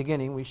visions at the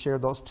beginning, we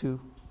shared those two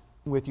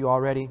with you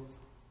already,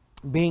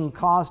 being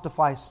caused to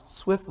fly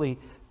swiftly,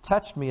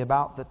 touched me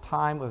about the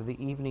time of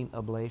the evening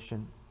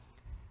oblation.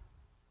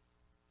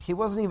 He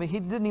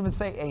didn't even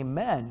say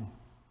amen,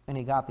 and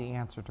he got the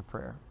answer to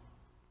prayer.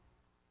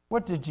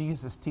 What did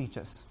Jesus teach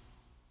us?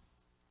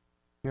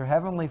 Your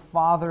heavenly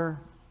Father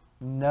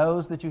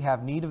knows that you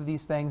have need of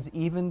these things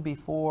even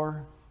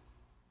before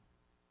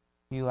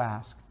you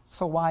ask.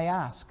 So why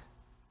ask?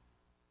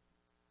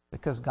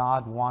 Because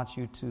God wants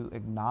you to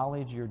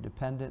acknowledge your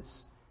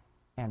dependence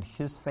and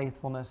His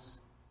faithfulness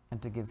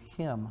and to give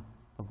Him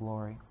the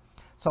glory.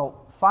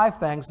 So 5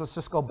 things. Let's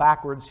just go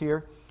backwards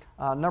here.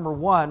 Number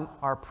 1,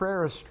 our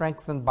prayer is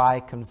strengthened by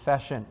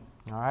confession.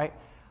 All right.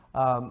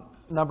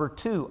 Number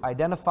 2,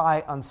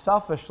 identify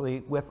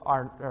unselfishly with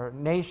our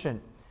nation.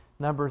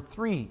 Number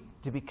 3,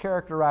 to be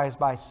characterized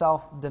by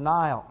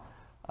self-denial.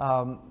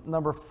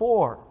 Number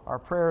 4, our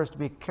prayer is to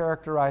be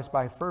characterized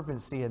by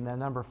fervency. And then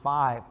number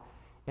 5,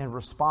 in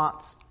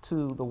response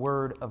to the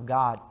Word of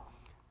God.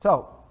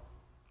 So,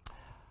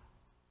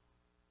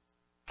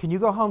 can you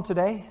go home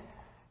today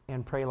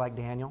and pray like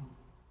Daniel?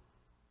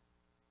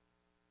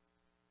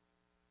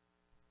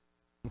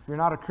 If you're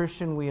not a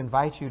Christian, we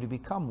invite you to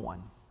become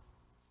one.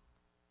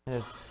 And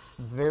it's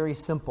very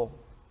simple.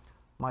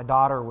 My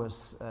daughter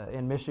was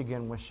in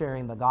Michigan, was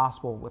sharing the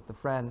gospel with a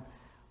friend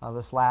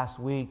this last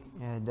week,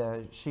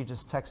 and she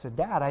just texted,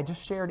 Dad, I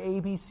just shared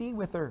ABC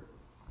with her.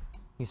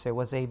 You say,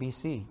 what's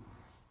ABC?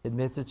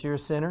 Admit that you're a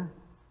sinner,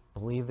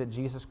 believe that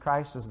Jesus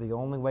Christ is the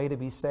only way to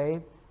be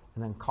saved,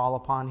 and then call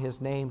upon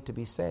His name to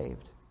be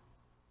saved.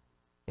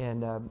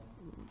 And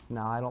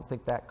now I don't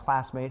think that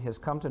classmate has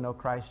come to know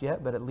Christ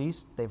yet, but at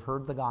least they've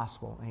heard the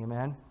gospel.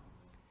 Amen?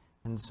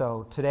 And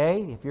so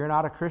today, if you're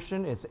not a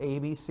Christian, it's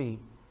ABC.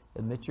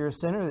 Admit you're a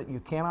sinner, that you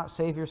cannot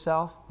save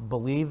yourself.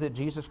 Believe that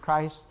Jesus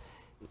Christ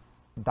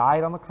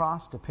died on the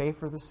cross to pay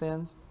for the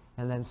sins.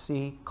 And then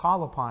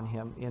call upon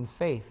Him in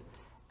faith,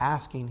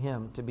 asking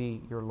Him to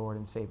be your Lord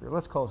and Savior.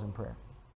 Let's close in prayer.